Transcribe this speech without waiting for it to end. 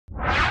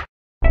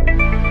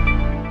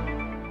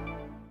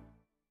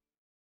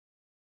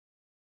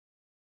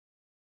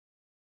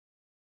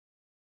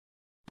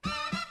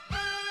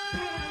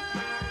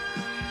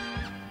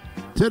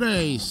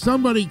Today,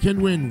 somebody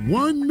can win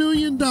 $1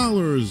 million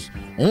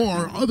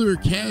or other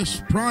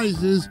cash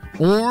prizes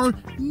or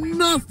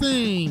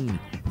nothing.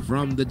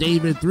 From the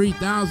David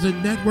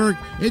 3000 Network,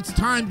 it's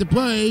time to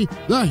play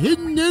the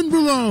Hidden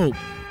Envelope.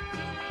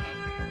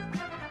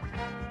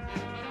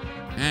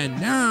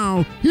 And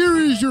now, here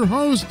is your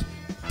host,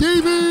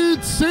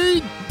 David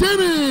St.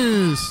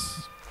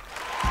 Dennis.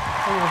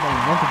 Hello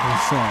everybody, welcome to the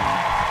show.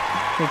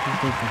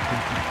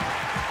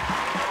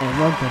 And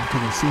welcome to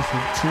the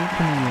Season 2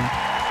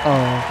 premiere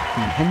of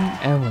the Hidden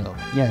Envelope.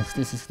 Yes,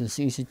 this is the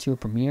Season 2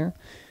 premiere.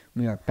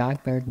 We are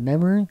back better than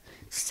ever.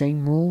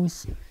 Same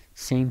rules,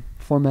 same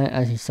format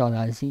as you saw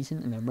last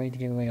season. And I'm ready to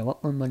give away a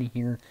lot more money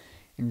here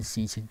in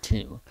Season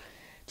 2.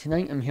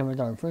 Tonight, I'm here with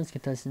our first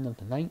contestant of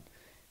the night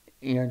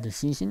here of the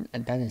season.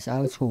 And that is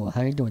Alex Cool.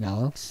 How you doing,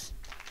 Alex?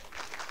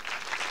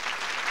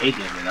 Hey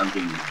David, I'm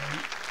doing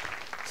great.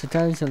 So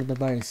tell us a little bit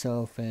about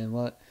yourself and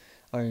what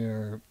are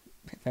your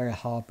favorite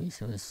hobbies,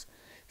 so it's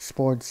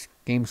sports,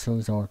 game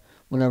shows, or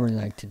whatever you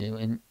like to do,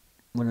 and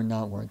when you're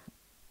not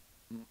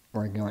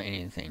working on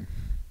anything.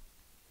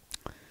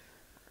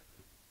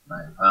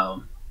 Right.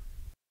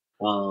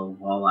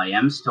 Well, I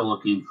am still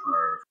looking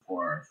for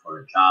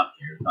a job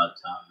here,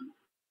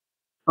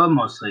 but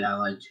mostly I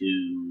like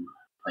to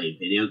play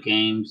video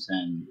games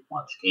and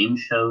watch game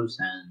shows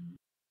and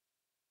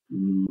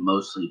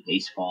mostly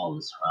baseball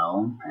as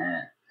well,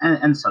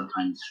 and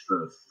sometimes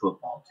for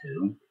football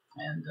too.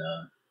 And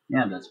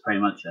yeah, that's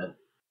pretty much it.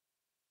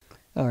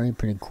 Alright,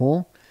 pretty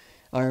cool.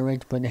 Are you ready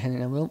to put the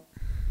hidden envelope?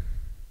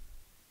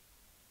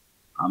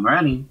 I'm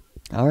ready.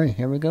 Alright,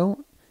 here we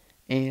go.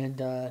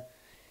 And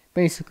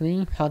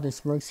basically, how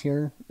this works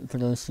here, for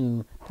those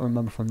who don't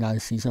remember from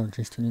last season or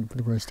just tuning in for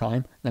the first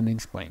time, let me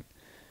explain.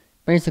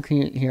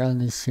 Basically, here on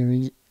this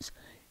series,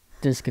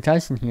 this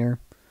contestant here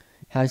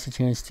has a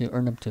chance to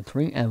earn up to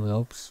 3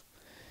 envelopes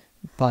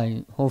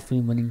by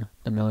hopefully winning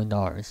the $1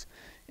 million.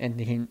 And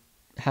they can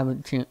have a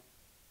chance,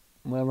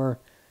 whatever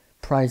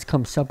prize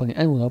comes up on the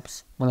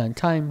envelopes, one at a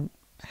time,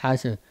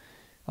 has an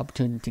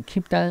opportunity to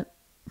keep that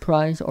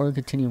prize or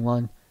continue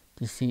on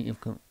to see if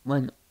it can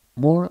win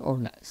more or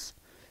less.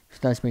 So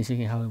that's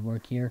basically how it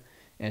works here.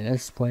 And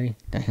let's play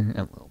the hidden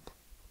envelope.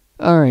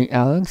 Alright,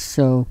 Alex,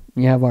 so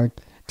we have our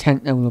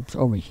 10 envelopes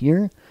over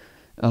here.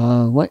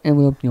 What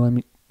envelope do you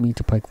want me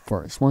to pick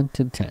first? 1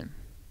 to 10.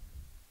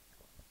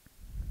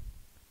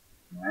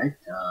 Alright,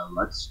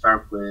 let's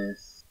start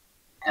with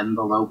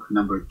envelope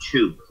number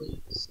 2,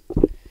 please.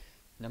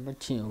 Number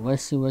 2.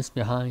 Let's see what's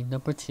behind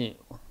number 2.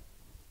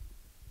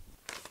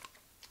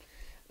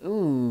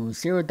 Ooh,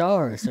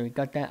 $0. So we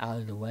got that out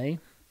of the way.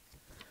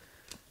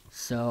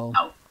 So,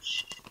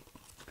 ouch.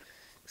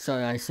 So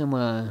I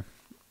assume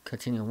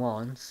continue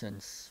on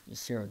since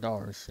it's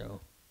 $0.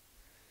 So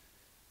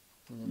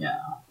yeah,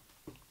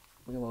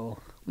 we will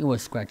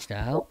scratch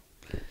that out.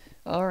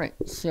 All right.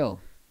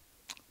 So,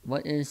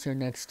 what is your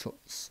next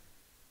choice?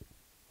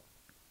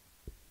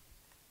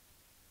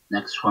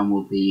 Next one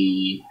will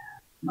be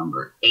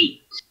number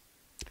 8.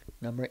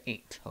 Number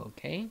 8,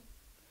 okay.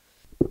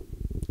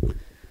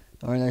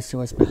 Alright, let's see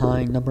what's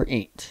behind number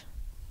 8.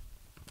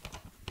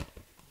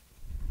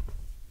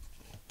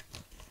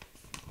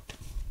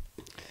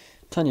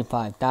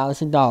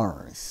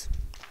 $25,000.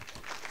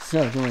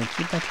 So, do you want to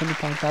keep that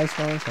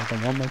 $25,000 or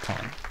go one more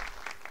time?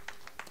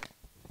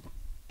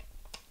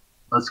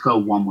 Let's go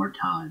one more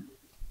time.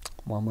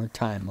 One more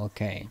time,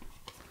 okay.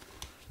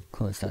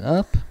 Close that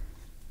up.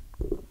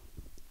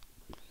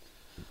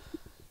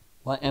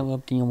 What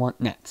envelope do you want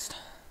next?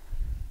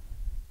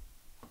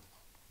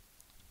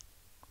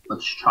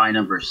 Let's try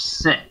number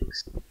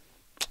 6.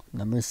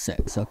 Number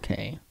 6,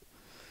 okay.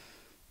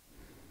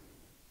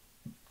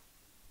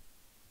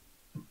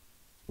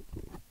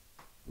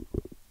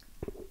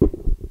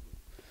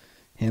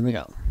 Here we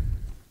go.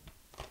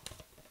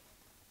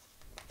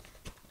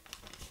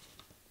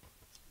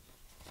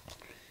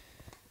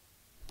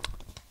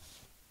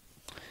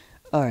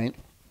 Alright.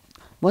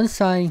 Once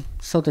I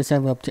sold this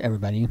envelope to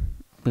everybody,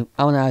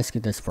 I want to ask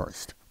you this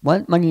first.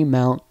 What money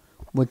amount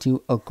would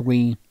you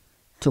agree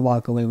to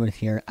walk away with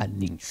here at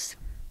least?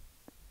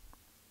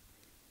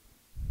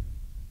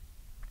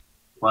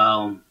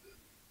 Well,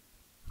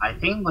 I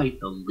think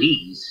like the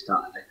least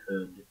I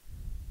could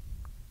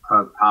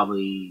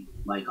probably,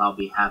 like, I'll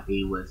be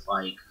happy with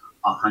like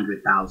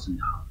 $100,000.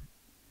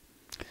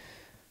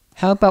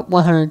 How about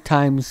 100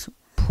 times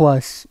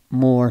plus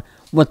more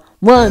with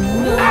 $1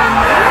 million?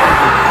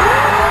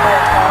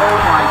 Oh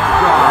my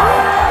god!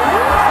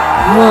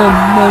 $1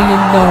 million.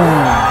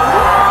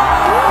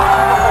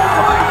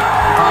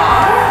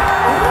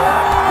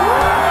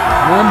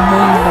 $1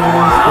 million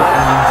for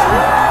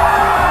Ashley.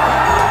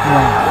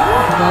 Wow.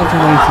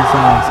 Congratulations,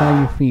 Alex. How do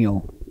you feel?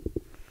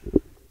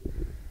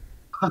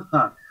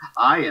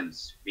 I am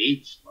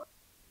speechless.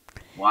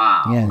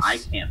 Wow. Yes. I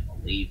can't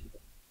believe it.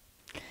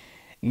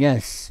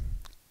 Yes.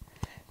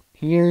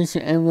 Here's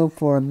your envelope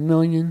for $1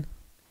 million.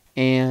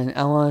 And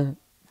I want to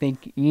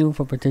thank you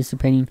for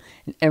participating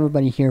and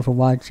everybody here for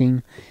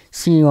watching.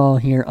 See you all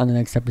here on the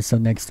next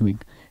episode next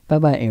week. Bye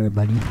bye,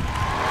 everybody.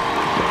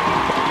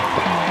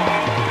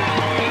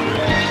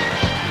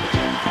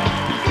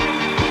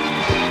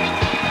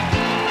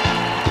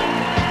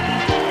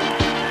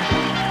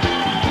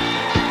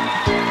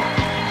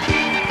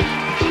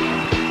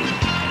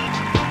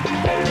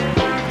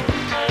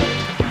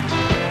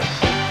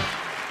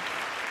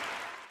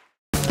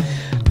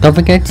 Don't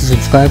forget to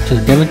subscribe to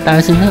the David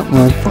Dyson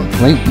Network for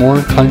great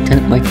more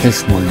content like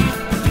this one.